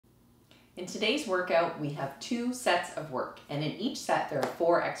In today's workout, we have 2 sets of work, and in each set there are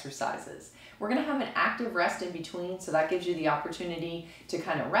 4 exercises. We're going to have an active rest in between, so that gives you the opportunity to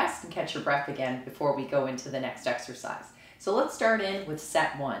kind of rest and catch your breath again before we go into the next exercise. So let's start in with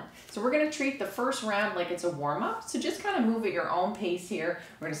set 1. So we're going to treat the first round like it's a warm-up, so just kind of move at your own pace here.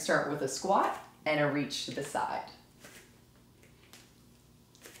 We're going to start with a squat and a reach to the side.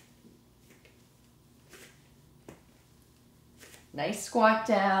 Nice squat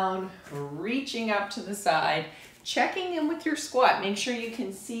down, reaching up to the side, checking in with your squat. Make sure you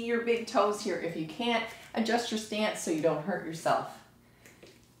can see your big toes here. If you can't, adjust your stance so you don't hurt yourself.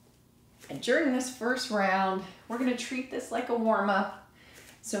 And during this first round, we're going to treat this like a warm-up.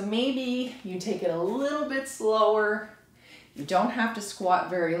 So maybe you take it a little bit slower. You don't have to squat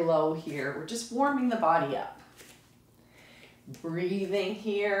very low here. We're just warming the body up. Breathing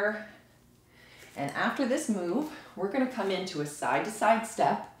here. And after this move, we're going to come into a side-to-side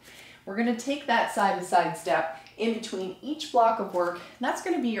step. We're going to take that side-to-side step in between each block of work, and that's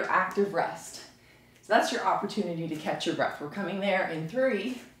going to be your active rest. So that's your opportunity to catch your breath. We're coming there in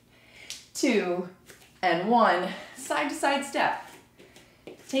 3, 2, and 1. Side-to-side step.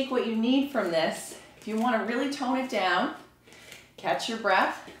 Take what you need from this. If you want to really tone it down, catch your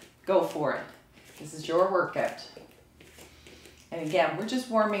breath, go for it. This is your workout. And again, we're just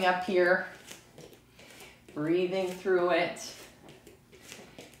warming up here. Breathing through it.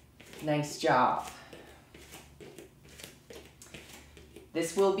 Nice job.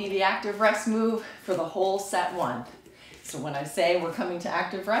 This will be the active rest move for the whole set 1. So when I say we're coming to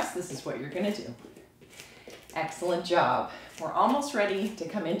active rest, this is what you're going to do. Excellent job. We're almost ready to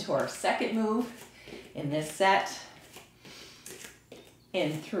come into our second move in this set.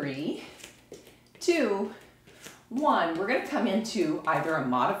 In 3, 2, 1, we're going to come into either a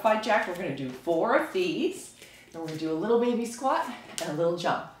modified jack. We're going to do 4 of these. And we're going to do a little baby squat and a little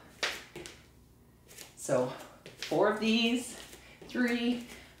jump. So 4 of these, 3,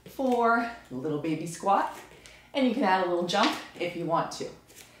 4, a little baby squat. And you can add a little jump if you want to.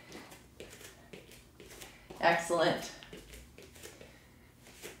 Excellent.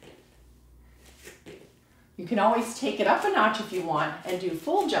 You can always take it up a notch if you want and do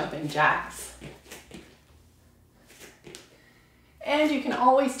full jumping jacks. And you can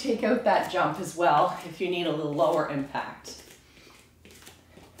always take out that jump as well if you need a little lower impact.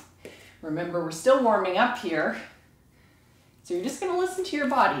 Remember, we're still warming up here. So you're just going to listen to your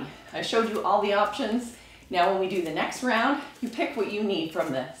body. I showed you all the options. Now when we do the next round, you pick what you need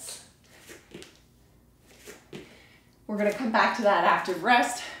from this. We're going to come back to that active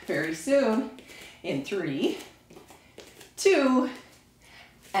rest very soon in 3, 2,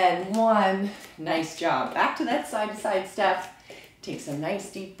 and 1. Nice job. Back to that side-to-side step. Take some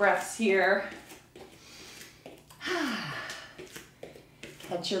nice deep breaths here.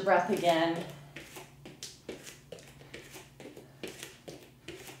 Catch your breath again.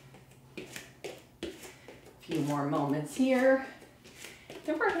 A few more moments here.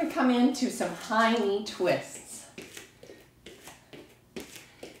 Then we're going to come into some high knee twists.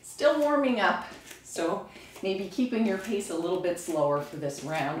 Still warming up, so maybe keeping your pace a little bit slower for this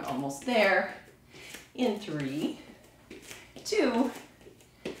round. Almost there. In 3, 2,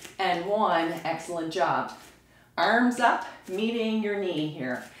 and 1. Excellent job. Arms up, meeting your knee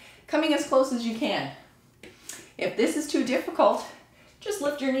here. Coming as close as you can. If this is too difficult, just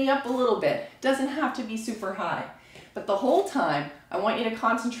lift your knee up a little bit. Doesn't have to be super high. But the whole time, I want you to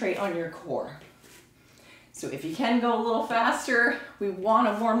concentrate on your core. So if you can go a little faster, we want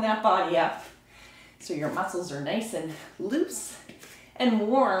to warm that body up so your muscles are nice and loose and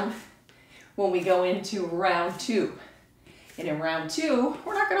warm when we go into round 2. And in round 2,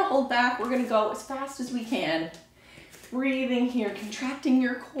 we're not going to hold back. We're going to go as fast as we can. Breathing here, contracting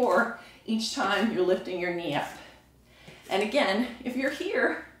your core each time you're lifting your knee up. And again, if you're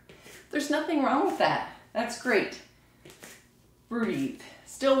here, there's nothing wrong with that. That's great. Breathe.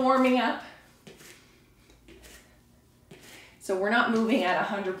 Still warming up. So we're not moving at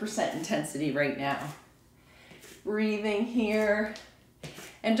 100% intensity right now. Breathing here.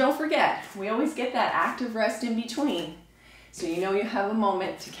 And don't forget, we always get that active rest in between. So you know you have a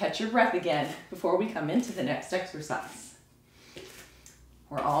moment to catch your breath again before we come into the next exercise.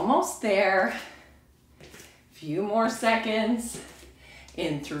 We're almost there. Few more seconds.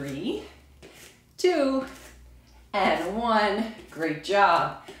 In 3, 2, and 1. Great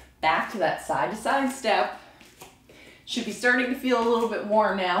job. Back to that side-to-side step. Should be starting to feel a little bit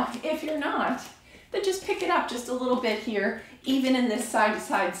warm now. If you're not, then just pick it up just a little bit here, even in this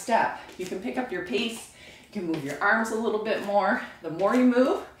side-to-side step. You can pick up your pace. You can move your arms a little bit more. The more you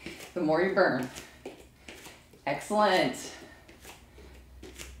move, the more you burn. Excellent.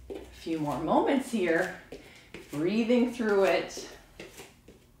 few more moments here, breathing through it.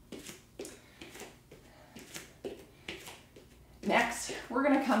 Next, we're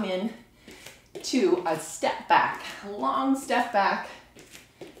gonna come in to a step back, a long step back,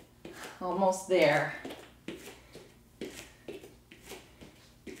 almost there.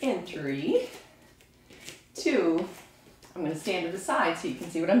 In 3, 2, I'm gonna stand to the side so you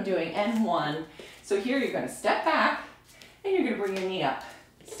can see what I'm doing, and 1. So here you're gonna step back and you're gonna bring your knee up.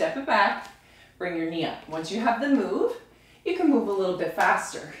 Step it back, bring your knee up. Once you have the move, you can move a little bit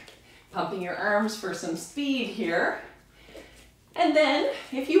faster. Pumping your arms for some speed here. And then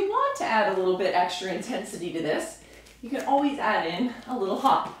if you want to add a little bit extra intensity to this, you can always add in a little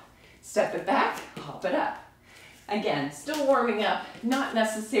hop. Step it back, hop it up. Again, still warming up, not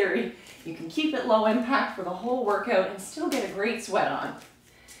necessary. You can keep it low impact for the whole workout and still get a great sweat on.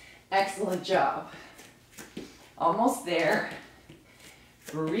 Excellent job. Almost there.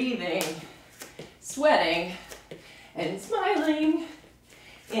 Breathing, sweating, and smiling.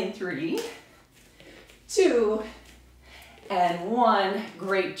 In 3, 2, and 1.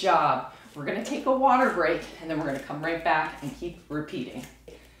 Great job. We're gonna take a water break and then we're gonna come right back and keep repeating.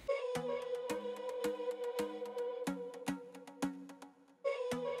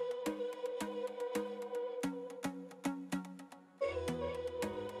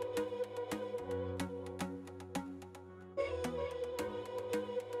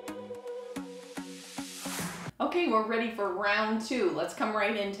 Okay, we're ready for round 2. Let's come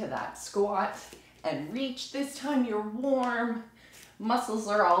right into that. Squat and reach. This time you're warm. Muscles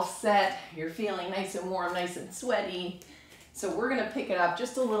are all set. You're feeling nice and warm, nice and sweaty. So we're gonna pick it up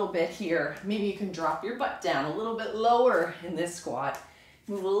just a little bit here. Maybe you can drop your butt down a little bit lower in this squat.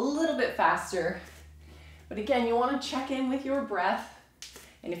 Move a little bit faster. But again, you wanna check in with your breath.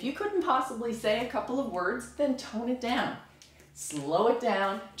 And if you couldn't possibly say a couple of words, then tone it down. Slow it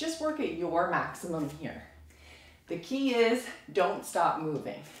down. Just work at your maximum here. The key is don't stop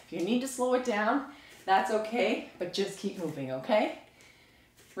moving. If you need to slow it down, that's okay, but just keep moving, okay?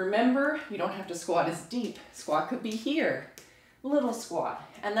 Remember, you don't have to squat as deep. Squat could be here, little squat,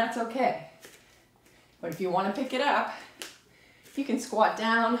 and that's okay. But if you want to pick it up, you can squat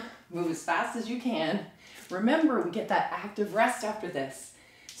down, move as fast as you can. Remember, we get that active rest after this.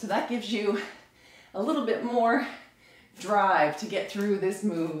 So that gives you a little bit more drive to get through this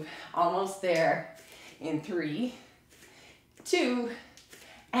move. Almost there. In 3, 2,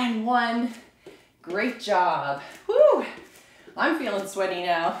 and 1. Great job. Woo! I'm feeling sweaty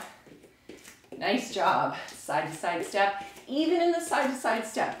now. Nice job. Side to side step. Even in the side to side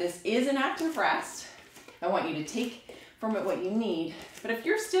step, this is an active rest. I want you to take from it what you need. But if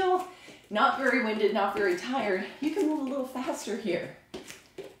you're still not very winded, not very tired, you can move a little faster here.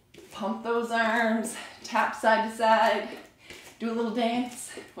 Pump those arms, tap side to side, do a little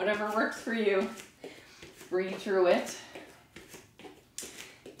dance, whatever works for you. Breathe through it.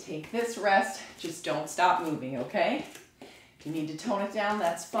 Take this rest, just don't stop moving, okay? If you need to tone it down,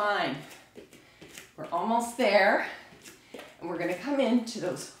 that's fine. We're almost there, and we're gonna come into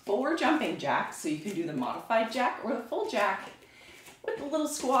those forward jumping jacks, so you can do the modified jack or the full jack with a little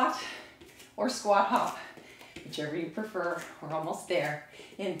squat or squat hop, whichever you prefer. We're almost there.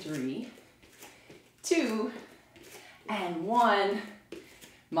 In 3, 2, and 1.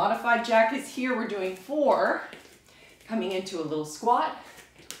 Modified jack is here. We're doing 4, coming into a little squat,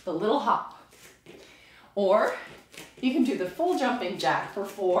 the little hop. Or you can do the full jumping jack for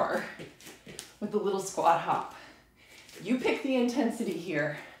 4 with the little squat hop. You pick the intensity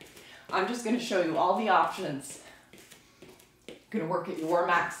here. I'm just going to show you all the options. You're going to work at your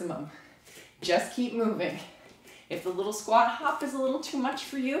maximum. Just keep moving. If the little squat hop is a little too much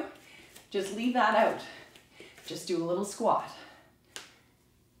for you, just leave that out. Just do a little squat.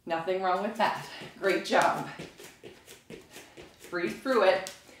 Nothing wrong with that. Great job. Breathe through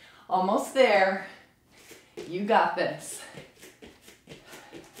it. Almost there. You got this.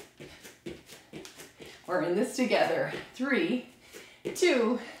 We're in this together. 3,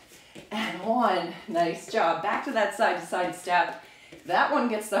 2, and 1. Nice job. Back to that side to side step. That one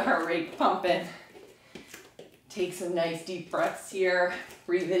gets the heart rate pumping. Take some nice deep breaths here.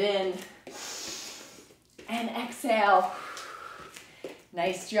 Breathe it in. And exhale.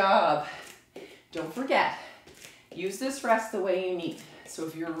 Nice job. Don't forget, use this rest the way you need. So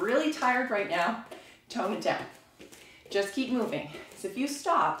if you're really tired right now, tone it down. Just keep moving. So if you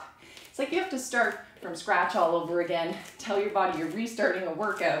stop, it's like you have to start from scratch all over again. Tell your body you're restarting a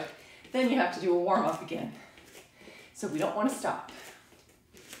workout. Then you have to do a warm-up again. So we don't want to stop.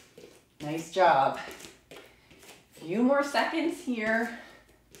 Nice job. Few more seconds here.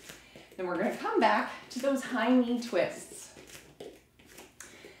 Then we're going to come back to those high knee twists.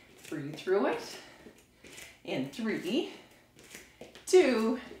 Breathe through it. In 3,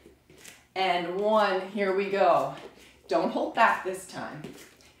 2, and 1. Here we go. Don't hold back this time.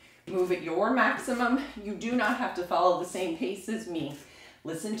 Move at your maximum. You do not have to follow the same pace as me.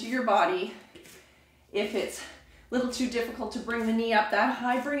 Listen to your body. If it's a little too difficult to bring the knee up that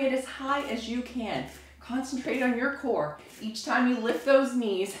high, bring it as high as you can. Concentrate on your core. Each time you lift those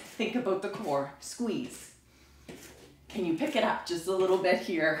knees, think about the core. Squeeze. Can you pick it up just a little bit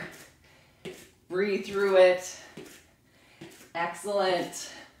here? Breathe through it. Excellent.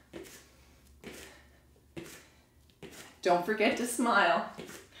 Don't forget to smile.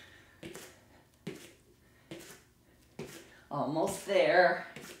 Almost there.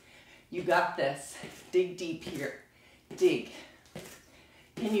 You got this. Dig deep here. Dig.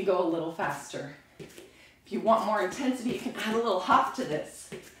 Can you go a little faster? If you want more intensity, you can add a little hop to this.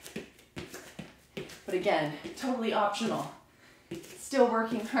 But again, totally optional. Still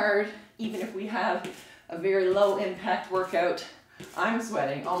working hard, even if we have a very low impact workout. I'm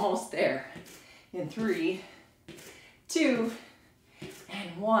sweating, almost there. In 3, 2,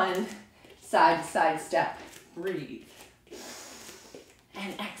 and 1. Side to side step. Breathe.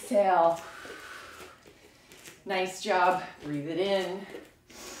 And exhale. Nice job. Breathe it in.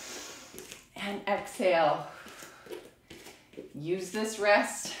 And exhale. Use this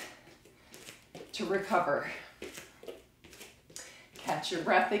rest to recover. Catch your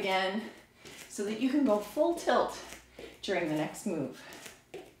breath again so that you can go full tilt during the next move.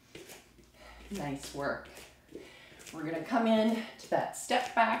 Nice work. We're going to come in to that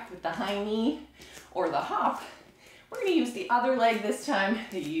step back with the high knee or the hop. We're going to use the other leg this time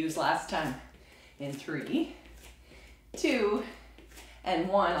that you used last time. In 3, 2, and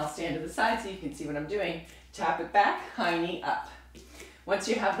 1. I'll stand to the side so you can see what I'm doing. Tap it back, high knee up. Once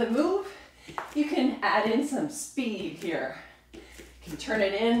you have the move, you can add in some speed here. You can turn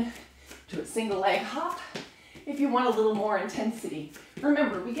it in to a single leg hop if you want a little more intensity.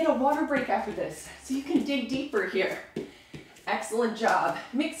 Remember, we get a water break after this, so you can dig deeper here. Excellent job.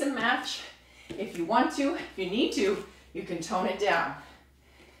 Mix and match. If you want to, if you need to, you can tone it down.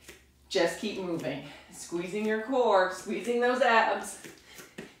 Just keep moving. Squeezing your core, squeezing those abs.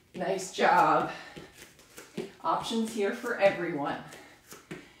 Nice job. Options here for everyone.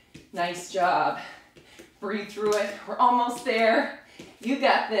 Nice job. Breathe through it. We're almost there. You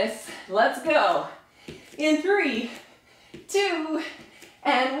got this. Let's go. In 3, 2,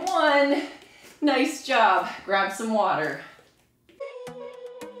 and 1. Nice job. Grab some water.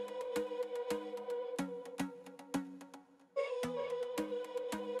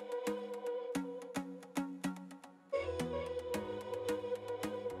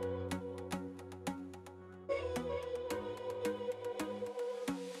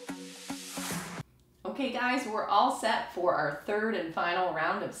 Okay guys, we're all set for our third and final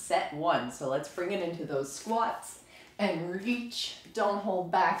round of set 1. So let's bring it into those squats and reach. Don't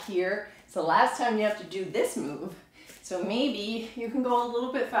hold back here. It's the last time you have to do this move. So maybe you can go a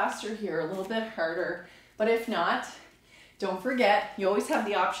little bit faster here, a little bit harder. But if not, don't forget, you always have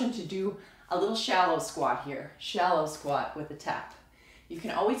the option to do a little shallow squat here. Shallow squat with a tap. You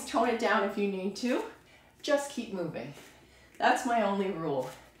can always tone it down if you need to. Just keep moving. That's my only rule.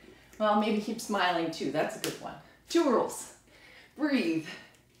 Well, maybe keep smiling too. That's a good one. 2 rules. Breathe.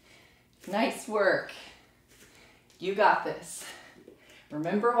 Nice work. You got this.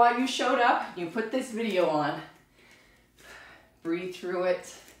 Remember why you showed up? You put this video on. Breathe through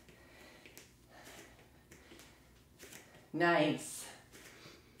it. Nice.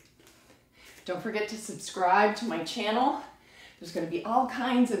 Don't forget to subscribe to my channel. There's going to be all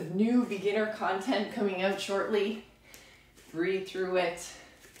kinds of new beginner content coming out shortly. Breathe through it.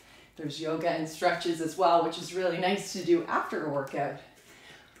 There's yoga and stretches as well, which is really nice to do after a workout.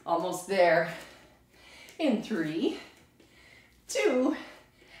 Almost there. In 3, 2,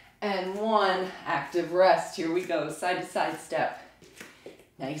 and 1. Active rest. Here we go. Side to side step.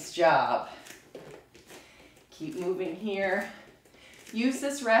 Nice job. Keep moving here. Use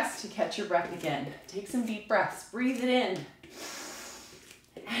this rest to catch your breath again. Take some deep breaths. Breathe it in.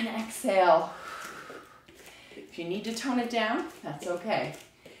 And exhale. If you need to tone it down, that's okay.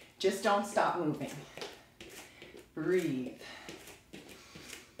 Just don't stop moving. Breathe.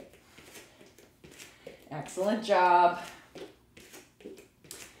 Excellent job.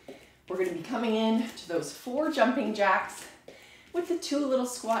 We're going to be coming in to those 4 jumping jacks with the 2 little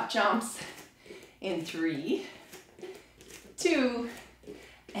squat jumps in 3, 2,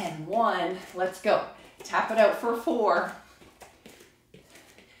 and 1. Let's go. Tap it out for 4.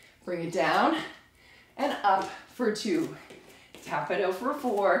 Bring it down and up for 2. Tap it out for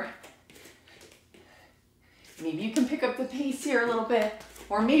 4. Maybe you can pick up the pace here a little bit,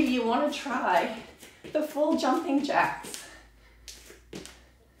 or maybe you want to try the full jumping jacks.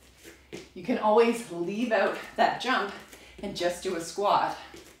 You can always leave out that jump and just do a squat.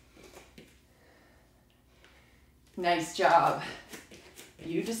 Nice job.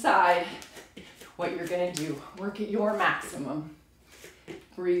 You decide what you're going to do. Work at your maximum.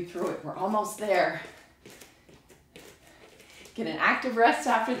 Breathe through it. We're almost there. Get an active rest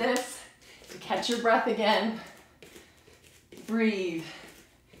after this to catch your breath again. Breathe.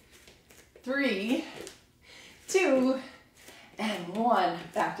 3, 2, and 1.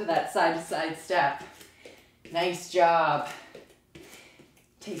 Back to that side-to-side step. Nice job.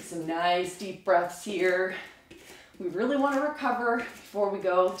 Take some nice deep breaths here. We really want to recover before we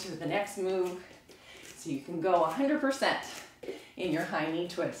go to the next move, so you can go 100% in your high knee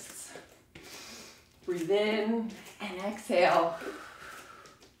twists. Breathe in and exhale.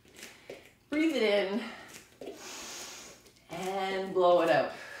 Breathe it in and blow it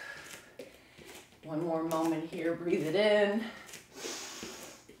out. One more moment here. Breathe it in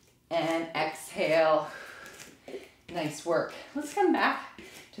and exhale. Nice work. Let's come back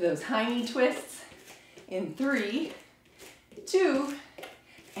to those high knee twists in 3, 2,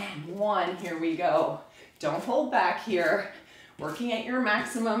 and 1. Here we go. Don't hold back here. Working at your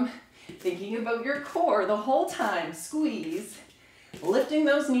maximum, thinking about your core the whole time. Squeeze, lifting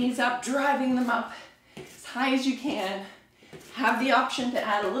those knees up, driving them up as high as you can. Have the option to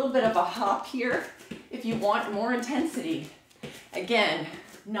add a little bit of a hop here if you want more intensity. Again,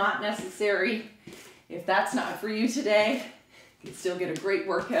 not necessary. If that's not for you today, you can still get a great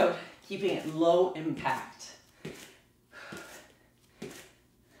workout, keeping it low impact.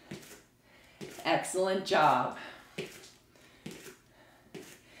 Excellent job.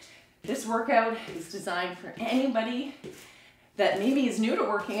 This workout is designed for anybody that maybe is new to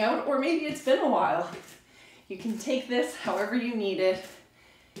working out, or maybe it's been a while. You can take this however you need it.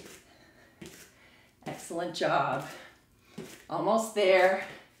 Excellent job. Almost there.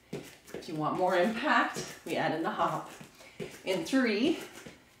 If you want more impact, we add in the hop. In 3,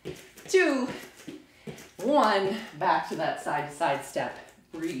 2, 1, back to that side-to-side step.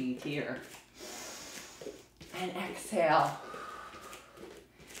 Breathe here. And exhale.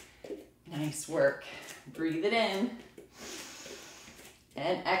 Nice work. Breathe it in.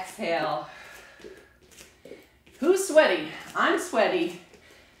 And exhale. Who's sweaty? I'm sweaty.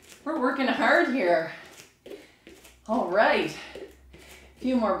 We're working hard here. All right. A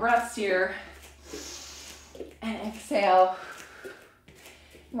few more breaths here. And exhale.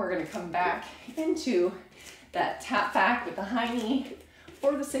 We're going to come back into that tap back with the high knee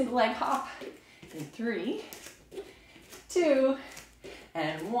or the single leg hop. In 3, 2,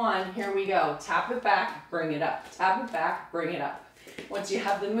 and 1. Here we go. Tap it back, bring it up. Tap it back, bring it up. Once you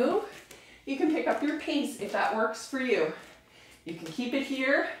have the move, you can pick up your pace if that works for you. You can keep it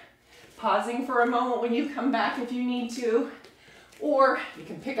here, pausing for a moment when you come back if you need to, or you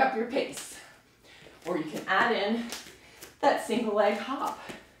can pick up your pace. Or you can add in that single leg hop.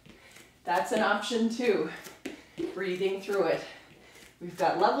 That's an option too. Breathing through it. We've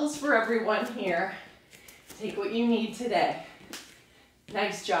got levels for everyone here. Take what you need today.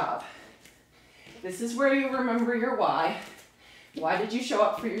 Nice job. This is where you remember your why. Why did you show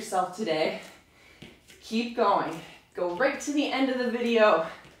up for yourself today? Keep going. Go right to the end of the video.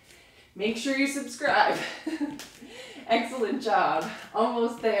 Make sure you subscribe. Excellent job.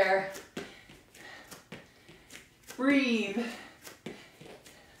 Almost there. Breathe.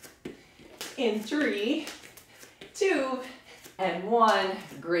 In 3, 2, and 1.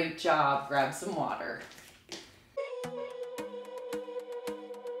 Great job. Grab some water.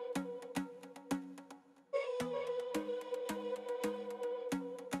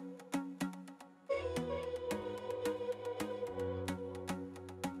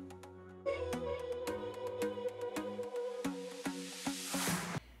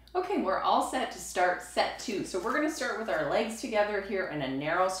 Okay, we're all set to start set 2. So we're going to start with our legs together here in a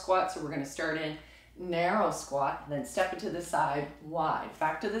narrow squat. So we're going to start in narrow squat, then step it to the side, wide,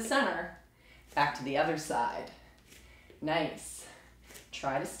 back to the center, back to the other side. Nice.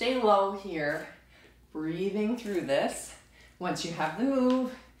 Try to stay low here, breathing through this. Once you have the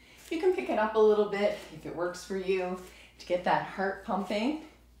move, you can pick it up a little bit if it works for you to get that heart pumping.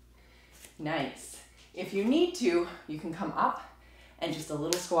 Nice. If you need to, you can come up and just a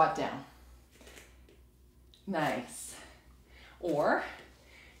little squat down. Nice. Or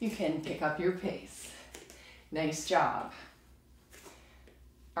you can pick up your pace. Nice job.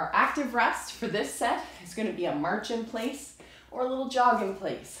 Our active rest for this set is going to be a march in place or a little jog in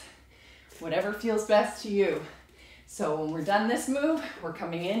place. Whatever feels best to you. So when we're done this move, we're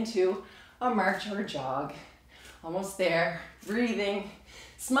coming into a march or a jog. Almost there. Breathing,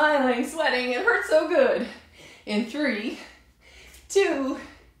 smiling, sweating. It hurts so good. In 3, 2,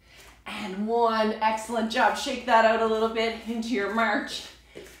 and 1. Excellent job. Shake that out a little bit into your march.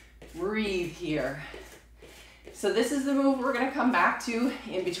 Breathe here. So this is the move we're going to come back to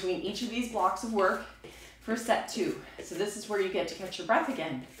in between each of these blocks of work for set 2. So this is where you get to catch your breath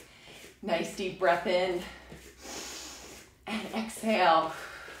again. Nice deep breath in and exhale.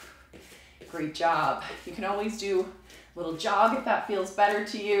 Great job. You can always do a little jog if that feels better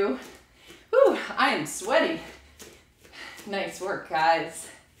to you. Whew, I am sweaty. Nice work, guys.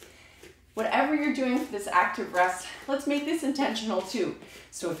 Whatever you're doing for this active rest, let's make this intentional too.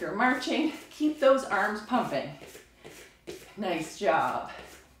 So if you're marching, keep those arms pumping. Nice job.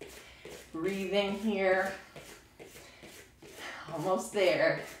 Breathing here. Almost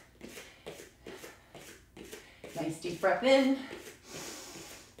there. Nice deep breath in.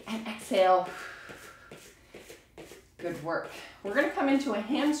 And exhale. Good work. We're going to come into a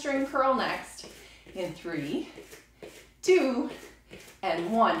hamstring curl next in 3, 2,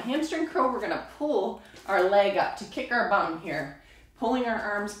 and 1. Hamstring curl, we're going to pull our leg up to kick our bum here. Pulling our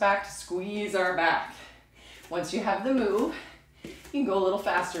arms back to squeeze our back. Once you have the move, you can go a little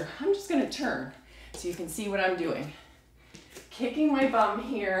faster. I'm just going to turn so you can see what I'm doing. Kicking my bum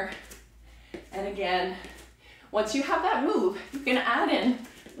here. And again, once you have that move, you can add in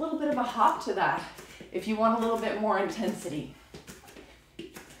a little bit of a hop to that if you want a little bit more intensity.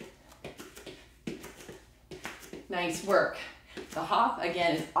 Nice work. The hop,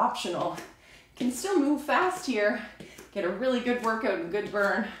 again, is optional. You can still move fast here, get a really good workout and good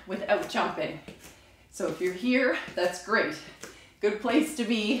burn without jumping. So if you're here, that's great. Good place to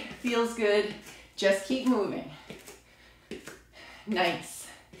be, feels good. Just keep moving. Nice.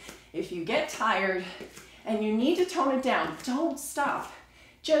 If you get tired and you need to tone it down, don't stop.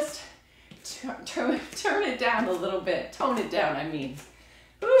 Just turn it down a little bit. Tone it down, I mean.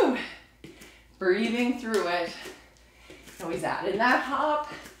 Woo. Breathing through it. Always add in that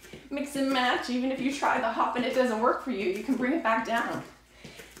hop. Mix and match. Even if you try the hop and it doesn't work for you, you can bring it back down.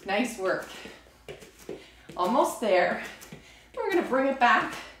 Nice work. Almost there. We're going to bring it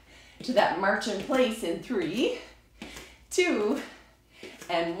back to that march in place in 3, 2,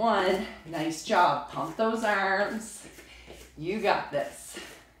 and 1. Nice job. Pump those arms. You got this.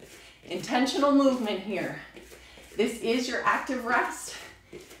 Intentional movement here. This is your active rest,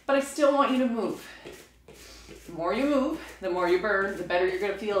 but I still want you to move. The more you move, the more you burn, the better you're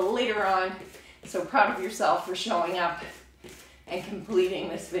going to feel later on. So proud of yourself for showing up and completing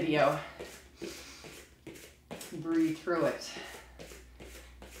this video. Breathe through it.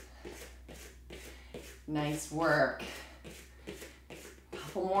 Nice work.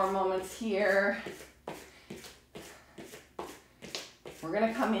 Couple more moments here. We're going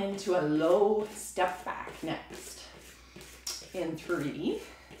to come into a low step back next. In 3,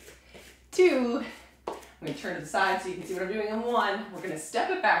 2, I'm going to turn to the side so you can see what I'm doing in 1. We're going to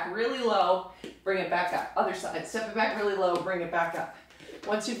step it back really low, bring it back up. Other side, step it back really low, bring it back up.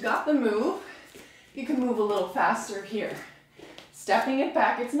 Once you've got the move, you can move a little faster here. Stepping it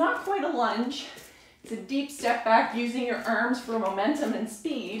back, it's not quite a lunge. It's a deep step back using your arms for momentum and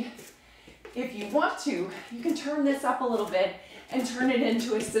speed. If you want to, you can turn this up a little bit and turn it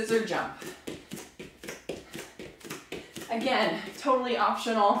into a scissor jump. Again, totally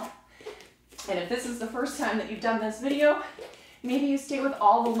optional. And if this is the first time that you've done this video, maybe you stay with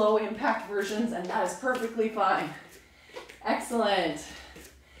all the low impact versions and that is perfectly fine. Excellent.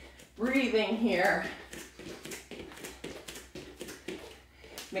 Breathing here.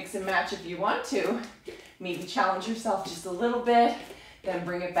 Mix and match if you want to. Maybe challenge yourself just a little bit, then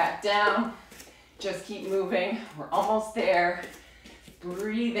bring it back down. Just keep moving. We're almost there.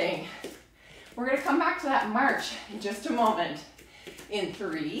 Breathing. We're going to come back to that march in just a moment. In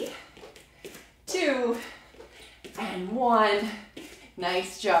 3, 2, and 1.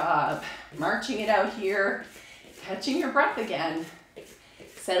 Nice job. Marching it out here. Catching your breath again.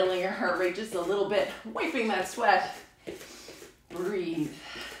 Settling your heart rate just a little bit. Wiping that sweat. Breathe.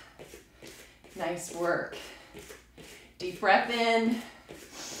 Nice work. Deep breath in.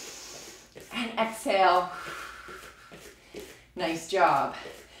 And exhale. Nice job.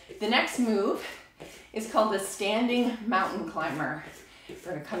 The next move is called the standing mountain climber.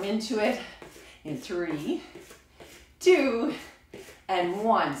 We're going to come into it in 3, 2, and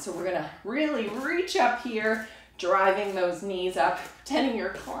 1. So we're going to really reach up here, driving those knees up, pretending you're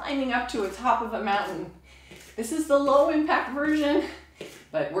climbing up to the top of a mountain. This is the low impact version,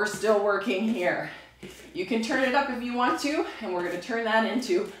 but we're still working here. You can turn it up if you want to, and we're going to turn that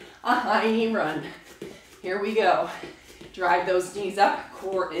into a high knee run. Here we go. Drive those knees up,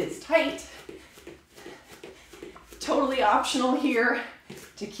 core is tight. Totally optional here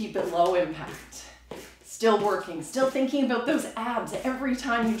to keep it low impact. Still working, still thinking about those abs every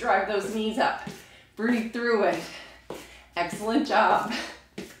time you drive those knees up. Breathe through it. Excellent job.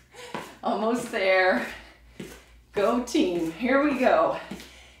 Almost there. Go team. Here we go.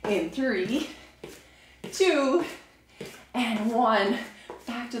 In 3, 2, and 1.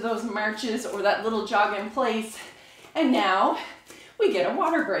 Back to those marches or that little jog in place. And now we get a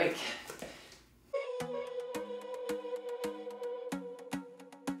water break.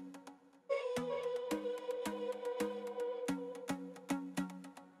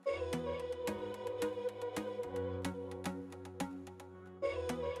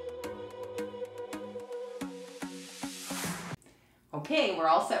 Okay, we're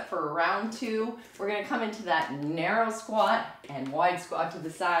all set for round 2. We're gonna come into that narrow squat and wide squat to the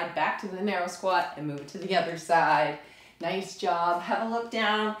side, back to the narrow squat and move to the other side. Nice job. Have a look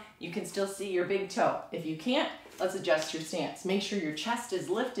down. You can still see your big toe. If you can't, let's adjust your stance. Make sure your chest is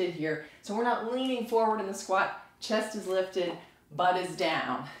lifted here. So we're not leaning forward in the squat. Chest is lifted, butt is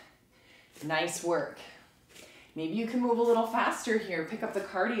down. Nice work. Maybe you can move a little faster here. Pick up the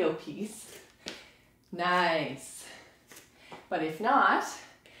cardio piece. Nice. But if not,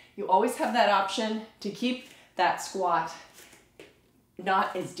 you always have that option to keep that squat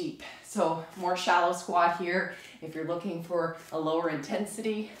not as deep. So more shallow squat here if you're looking for a lower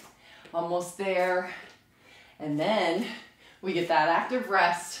intensity. Almost there. And then we get that active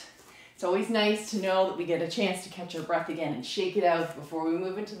rest. It's always nice to know that we get a chance to catch our breath again and shake it out before we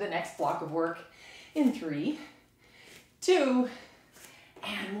move into the next block of work. In 3, 2,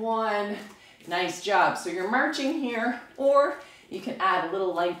 and 1. Nice job. So you're marching here, or you can add a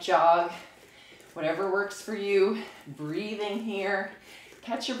little light jog, whatever works for you. Breathing here.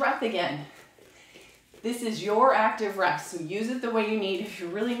 Catch your breath again. This is your active rest, so use it the way you need. If you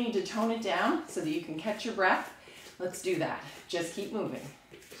really need to tone it down so that you can catch your breath, let's do that. Just keep moving.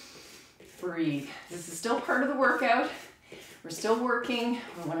 Breathe. This is still part of the workout. We're still working.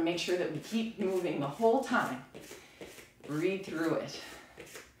 We want to make sure that we keep moving the whole time. Breathe through it.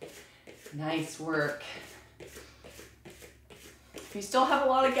 Nice work. If you still have a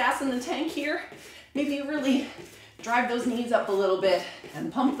lot of gas in the tank here, maybe you really drive those knees up a little bit and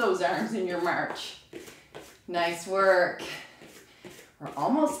pump those arms in your march. Nice work. We're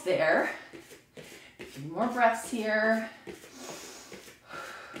almost there. A few more breaths here.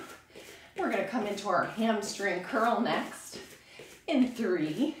 We're going to come into our hamstring curl next. In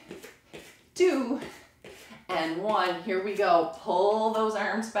 3, 2, and 1. Here we go. Pull those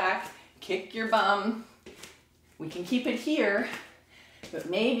arms back. Kick your bum. We can keep it here, but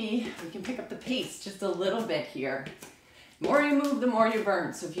maybe we can pick up the pace just a little bit here. The more you move, the more you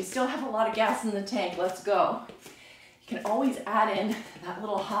burn. So if you still have a lot of gas in the tank, let's go. You can always add in that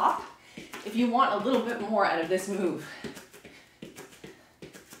little hop if you want a little bit more out of this move.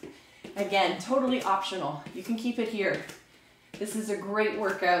 Again, totally optional. You can keep it here. This is a great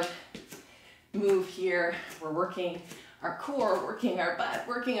workout move here. We're working our core, working our butt,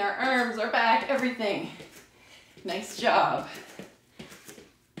 working our arms, our back, everything. Nice job.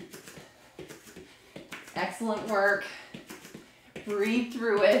 Excellent work. Breathe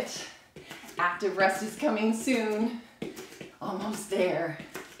through it. Active rest is coming soon. Almost there.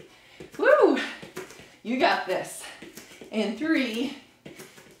 Woo! You got this. In 3,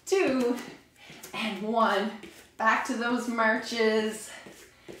 2, and 1. Back to those marches.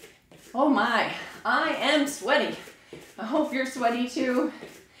 Oh my, I am sweaty. I hope you're sweaty too,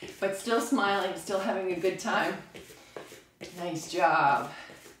 but still smiling, still having a good time. Nice job.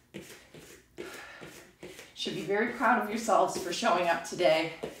 Should be very proud of yourselves for showing up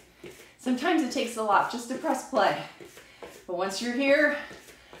today. Sometimes it takes a lot just to press play, but once you're here,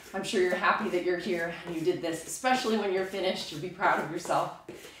 I'm sure you're happy that you're here and you did this, especially when you're finished. You'll be proud of yourself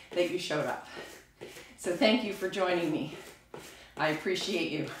that you showed up. So thank you for joining me. I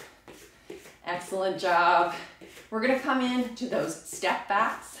appreciate you. Excellent job. We're gonna come in to those step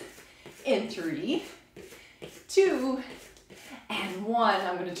backs in 3, 2, and 1.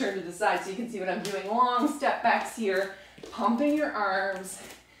 I'm gonna turn to the side so you can see what I'm doing. Long step backs here, pumping your arms,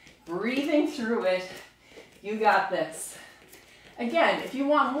 breathing through it. You got this. Again, if you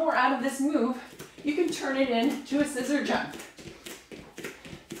want more out of this move, you can turn it into a scissor jump.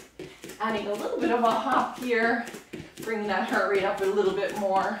 Adding a little bit of a hop here, bring that heart rate up a little bit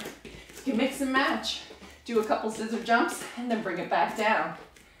more. You can mix and match. Do a couple scissor jumps and then bring it back down.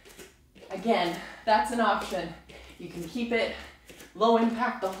 Again, that's an option. You can keep it low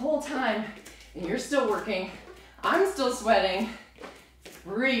impact the whole time and you're still working. I'm still sweating.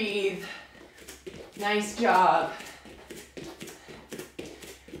 Breathe. Nice job.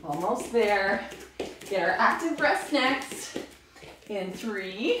 Almost there. Get our active rest next. In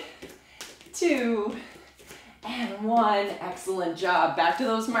 3, 2, and 1. Excellent job. Back to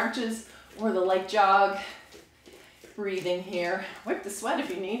those marches or the light jog. Breathing here. Wipe the sweat if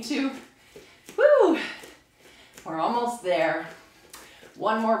you need to. Woo! We're almost there.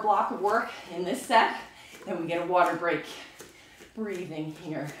 One more block of work in this set, then we get a water break. Breathing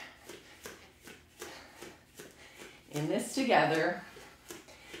here. In this together.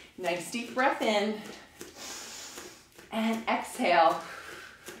 Nice deep breath in. And exhale.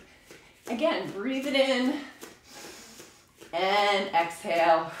 Again, breathe it in. And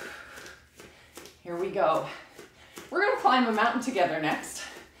exhale. Here we go. We're going to climb a mountain together next.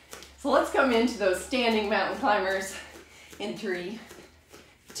 So let's come into those standing mountain climbers in 3,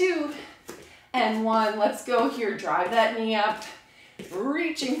 2, and 1. Let's go here. Drive that knee up.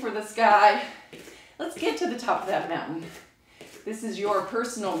 Reaching for the sky. Let's get to the top of that mountain. This is your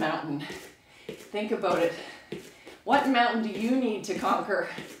personal mountain. Think about it. What mountain do you need to conquer?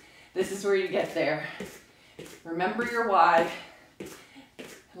 This is where you get there. Remember your why.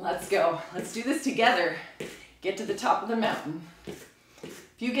 Let's go. Let's do this together. Get to the top of the mountain.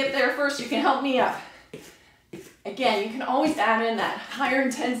 If you get there first, you can help me up. Again, you can always add in that higher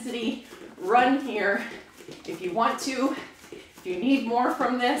intensity run here if you want to. If you need more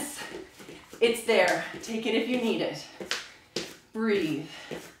from this, it's there. Take it if you need it. Breathe.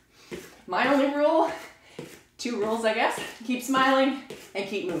 My only rule, 2 rules I guess, keep smiling and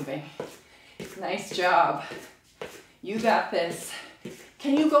keep moving. Nice job. You got this.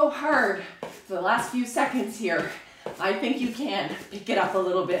 Can you go hard for the last few seconds here? I think you can. Pick it up a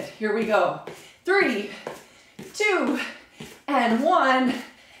little bit. Here we go. 3, 2, and 1.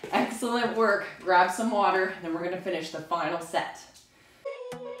 Excellent work. Grab some water, and then we're going to finish the final set.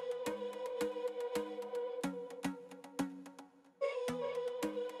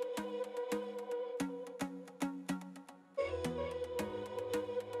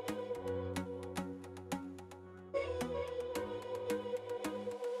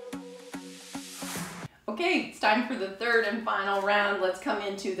 Okay, it's time for the third and final round. Let's come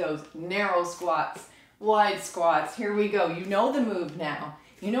into those narrow squats, wide squats. Here we go. You know the move now.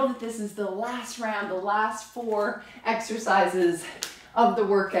 You know that this is the last round, the last 4 exercises of the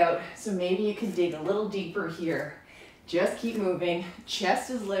workout. So maybe you can dig a little deeper here. Just keep moving. Chest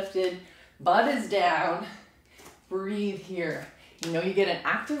is lifted, butt is down. Breathe here. You know you get an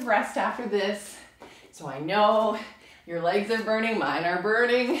active rest after this. So I know your legs are burning, mine are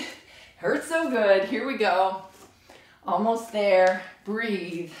burning. Hurts so good. Here we go. Almost there.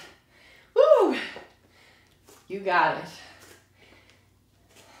 Breathe. Woo! You got it.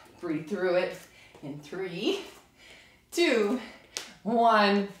 Breathe through it in 3, 2,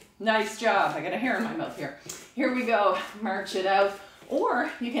 1. Nice job. I got a hair in my mouth here. Here we go. March it out.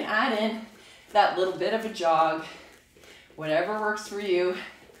 Or you can add in that little bit of a jog. Whatever works for you.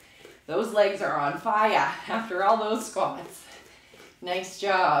 Those legs are on fire after all those squats. Nice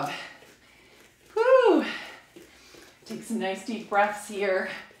job. Woo! Take some nice deep breaths here.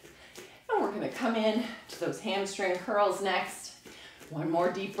 And we're going to come in to those hamstring curls next. One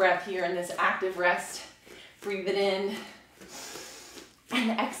more deep breath here in this active rest. Breathe it in.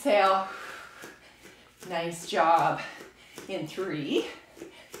 And exhale. Nice job. In 3,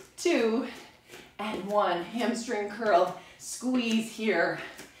 2, and 1. Hamstring curl. Squeeze here.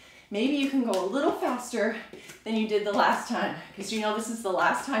 Maybe you can go a little faster than you did the last time, because you know this is the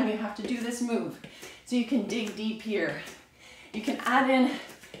last time you have to do this move. So you can dig deep here. You can add in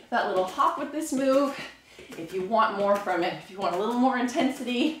that little hop with this move if you want more from it. If you want a little more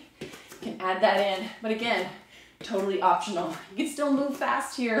intensity, you can add that in. But again, totally optional. You can still move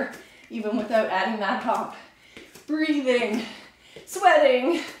fast here, even without adding that hop. Breathing,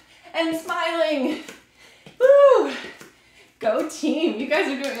 sweating, and smiling. Woo! Go team. You guys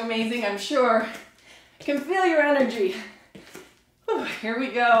are doing amazing, I'm sure. I can feel your energy. Whew, here we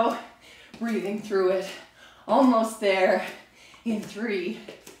go. Breathing through it. Almost there. In 3,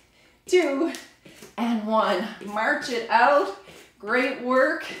 2, and 1. March it out. Great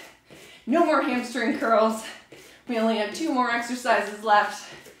work. No more hamstring curls. We only have 2 more exercises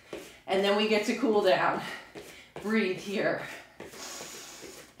left. And then we get to cool down. Breathe here.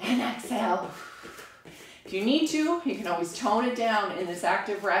 And exhale. If you need to, you can always tone it down in this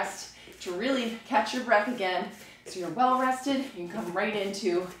active rest to really catch your breath again. So you're well rested, you can come right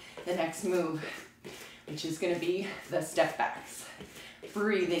into the next move, which is going to be the step backs.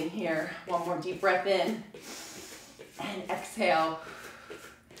 Breathing here. One more deep breath in. And exhale.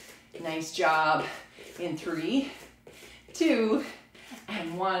 Nice job. In 3, 2,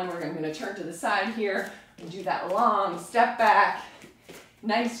 and 1. We're going to turn to the side here and do that long step back.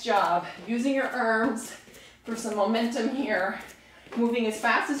 Nice job. Using your arms for some momentum here. Moving as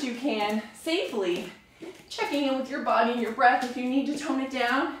fast as you can, safely. Checking in with your body and your breath if you need to tone it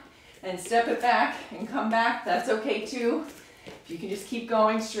down. And step it back and come back, that's okay too. If you can just keep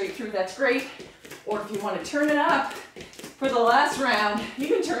going straight through, that's great. Or if you want to turn it up for the last round, you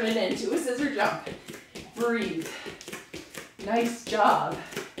can turn it into a scissor jump. Breathe. Nice job.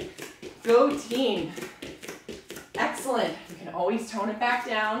 Go team. Excellent. You can always tone it back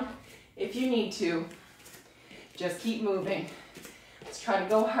down if you need to. Just keep moving. Let's try to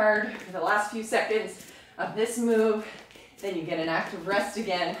go hard for the last few seconds of this move. Then you get an active rest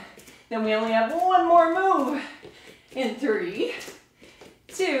again. Then we only have one more move. In 3,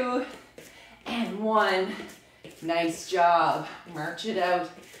 2, and 1. Nice job. March it out.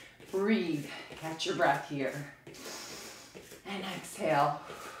 Breathe. Catch your breath here. And exhale.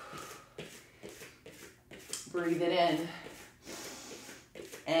 Breathe it in.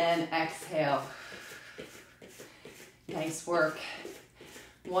 And exhale. Nice work.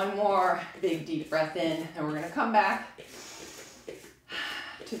 One more big deep breath in, and we're going to come back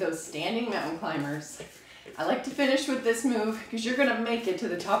to those standing mountain climbers. I like to finish with this move because you're going to make it to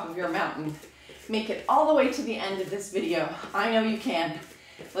the top of your mountain. Make it all the way to the end of this video. I know you can.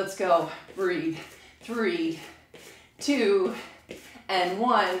 Let's go. Breathe. 3, 2, and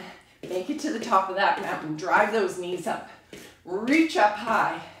 1. Make it to the top of that mountain. Drive those knees up. Reach up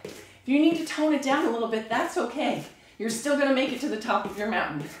high. If you need to tone it down a little bit, that's okay. You're still going to make it to the top of your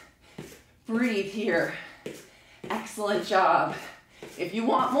mountain. Breathe here. Excellent job. If you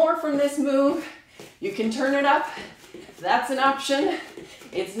want more from this move, you can turn it up. That's an option.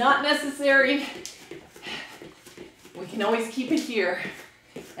 It's not necessary. We can always keep it here.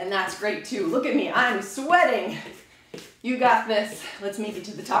 And that's great too. Look at me, I'm sweating. You got this. Let's make it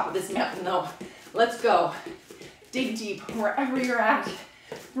to the top of this mountain though. Let's go. Dig deep wherever you're at.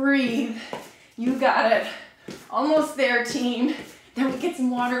 Breathe. You got it. Almost there, team. Then we get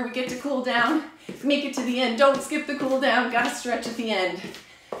some water, we get to cool down. Make it to the end. Don't skip the cool down. Gotta stretch at the end.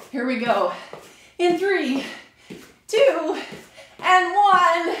 Here we go. In 3, 2, and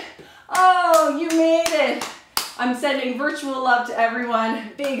 1. Oh, you made it. I'm sending virtual love to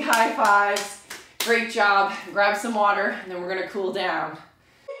everyone. Big high fives. Great job. Grab some water, and then we're gonna cool down.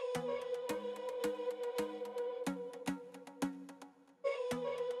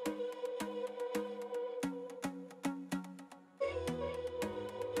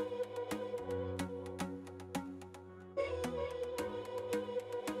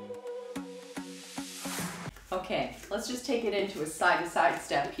 Okay, let's just take it into a side-to-side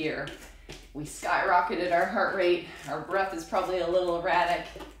step here. We skyrocketed our heart rate. Our breath is probably a little erratic.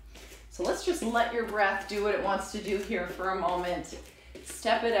 So let's just let your breath do what it wants to do here for a moment.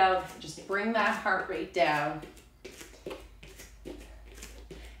 Step it out, just bring that heart rate down. And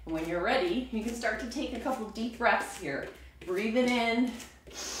when you're ready, you can start to take a couple deep breaths here. Breathe it in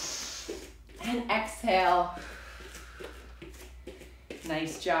and exhale.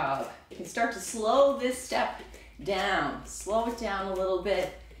 Nice job. You can start to slow this step down. Slow it down a little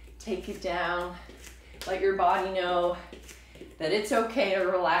bit. Take it down. Let your body know that it's okay to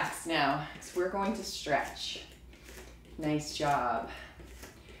relax now. So we're going to stretch. Nice job.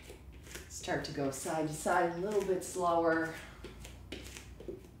 Start to go side to side a little bit slower.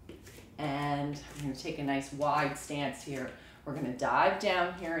 And I'm going to take a nice wide stance here. We're going to dive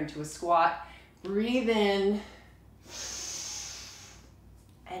down here into a squat. Breathe in.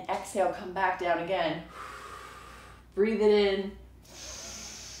 And exhale, come back down again. Breathe it in.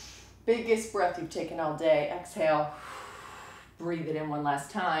 Biggest breath you've taken all day. Exhale. Breathe it in one last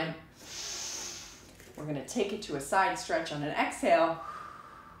time. We're going to take it to a side stretch on an exhale.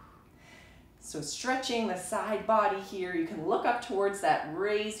 So stretching the side body here. You can look up towards that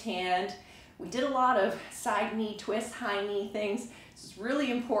raised hand. We did a lot of side knee twists, high knee things. So it's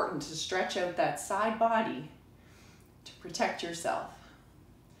really important to stretch out that side body to protect yourself.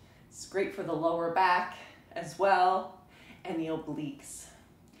 It's great for the lower back as well and the obliques.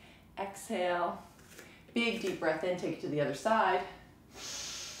 Exhale. Big deep breath in, take it to the other side.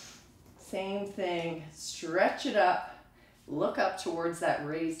 Same thing, stretch it up, look up towards that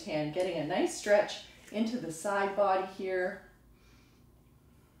raised hand, getting a nice stretch into the side body here.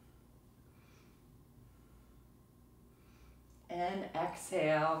 And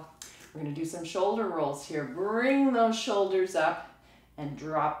exhale. We're going to do some shoulder rolls here. Bring those shoulders up and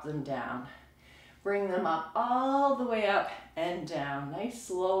drop them down. Bring them up all the way up and down. Nice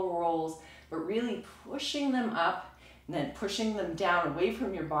slow rolls, but really pushing them up and then pushing them down away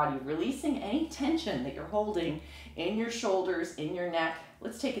from your body, releasing any tension that you're holding in your shoulders, in your neck.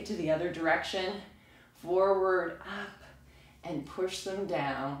 Let's take it to the other direction. Forward, up, and push them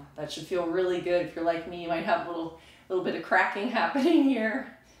down. That should feel really good. If you're like me, you might have a little bit of cracking happening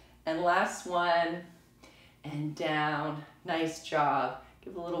here. And last one, and down. Nice job.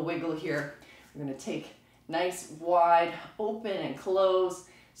 Give a little wiggle here. We're gonna take nice wide open and close,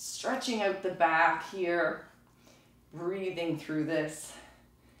 stretching out the back here, breathing through this.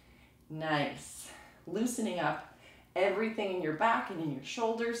 Nice. Loosening up everything in your back and in your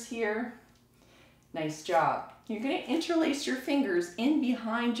shoulders here. Nice job. You're going to interlace your fingers in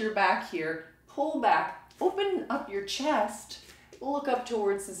behind your back here, pull back, open up your chest, look up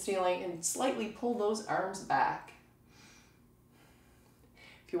towards the ceiling and slightly pull those arms back.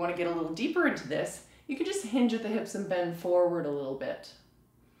 If you want to get a little deeper into this, you can just hinge at the hips and bend forward a little bit.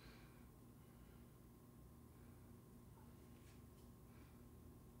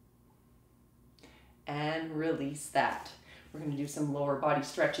 And release that. We're going to do some lower body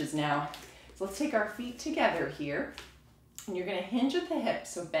stretches now. So let's take our feet together here. And you're going to hinge at the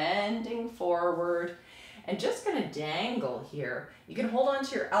hips, so bending forward and just going to dangle here. You can hold on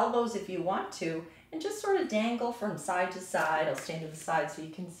to your elbows if you want to and just sort of dangle from side to side. I'll stand to the side so you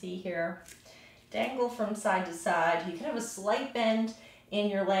can see here. Dangle from side to side. You can have a slight bend in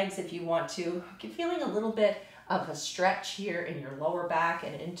your legs if you want to. You're feeling a little bit of a stretch here in your lower back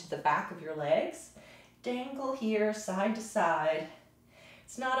and into the back of your legs. Dangle here, side to side.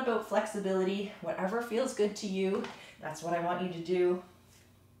 It's not about flexibility. Whatever feels good to you, that's what I want you to do.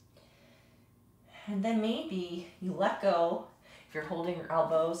 And then maybe you let go if you're holding your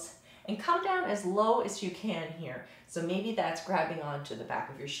elbows and come down as low as you can here. So maybe that's grabbing onto the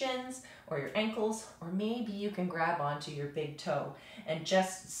back of your shins or your ankles, or maybe you can grab onto your big toe and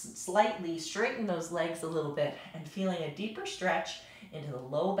just slightly straighten those legs a little bit and feeling a deeper stretch into the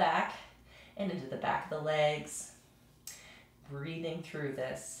low back and into the back of the legs. Breathing through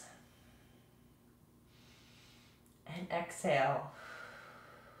this. And exhale.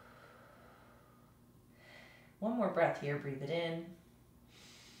 One more breath here, breathe it in.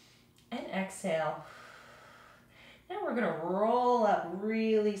 And exhale. Now we're gonna roll up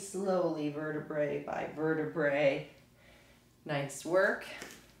really slowly, vertebrae by vertebrae. Nice work.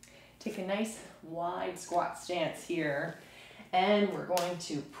 Take a nice wide squat stance here. And we're going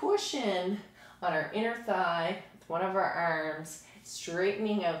to push in on our inner thigh with one of our arms,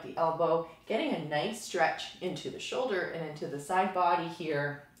 straightening out the elbow, getting a nice stretch into the shoulder and into the side body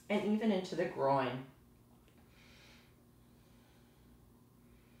here, and even into the groin.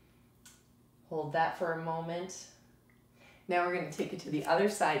 Hold that for a moment. Now we're going to take it to the other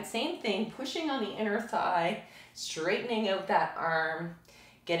side. Same thing, pushing on the inner thigh, straightening out that arm,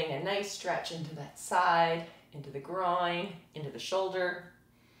 getting a nice stretch into that side, into the groin, into the shoulder.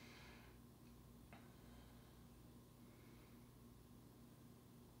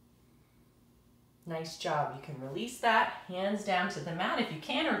 Nice job. You can release that, hands down to the mat if you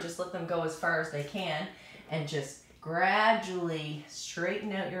can, or just let them go as far as they can, and just gradually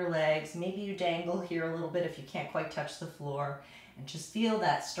straighten out your legs. Maybe you dangle here a little bit if you can't quite touch the floor, and just feel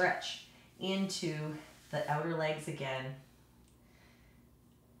that stretch into the outer legs again.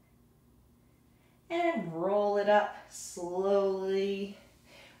 And roll it up slowly.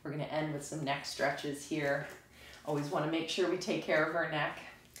 We're going to end with some neck stretches here. Always want to make sure we take care of our neck.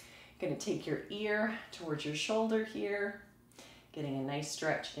 Going to take your ear towards your shoulder here, getting a nice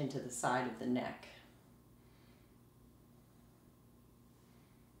stretch into the side of the neck.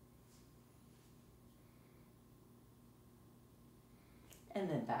 And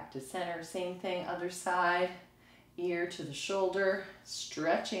then back to center, same thing, other side. Ear to the shoulder,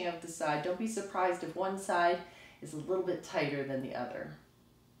 stretching out the side. Don't be surprised if one side is a little bit tighter than the other.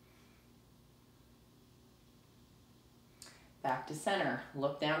 Back to center.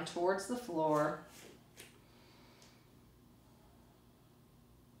 Look down towards the floor.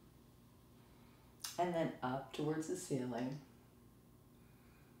 And then up towards the ceiling.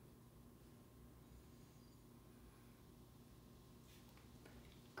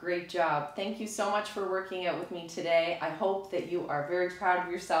 Great job. Thank you so much for working out with me today. I hope that you are very proud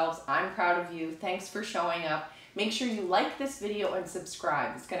of yourselves. I'm proud of you. Thanks for showing up. Make sure you like this video and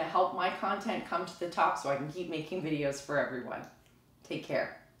subscribe. It's going to help my content come to the top so I can keep making videos for everyone. Take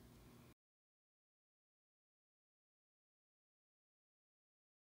care.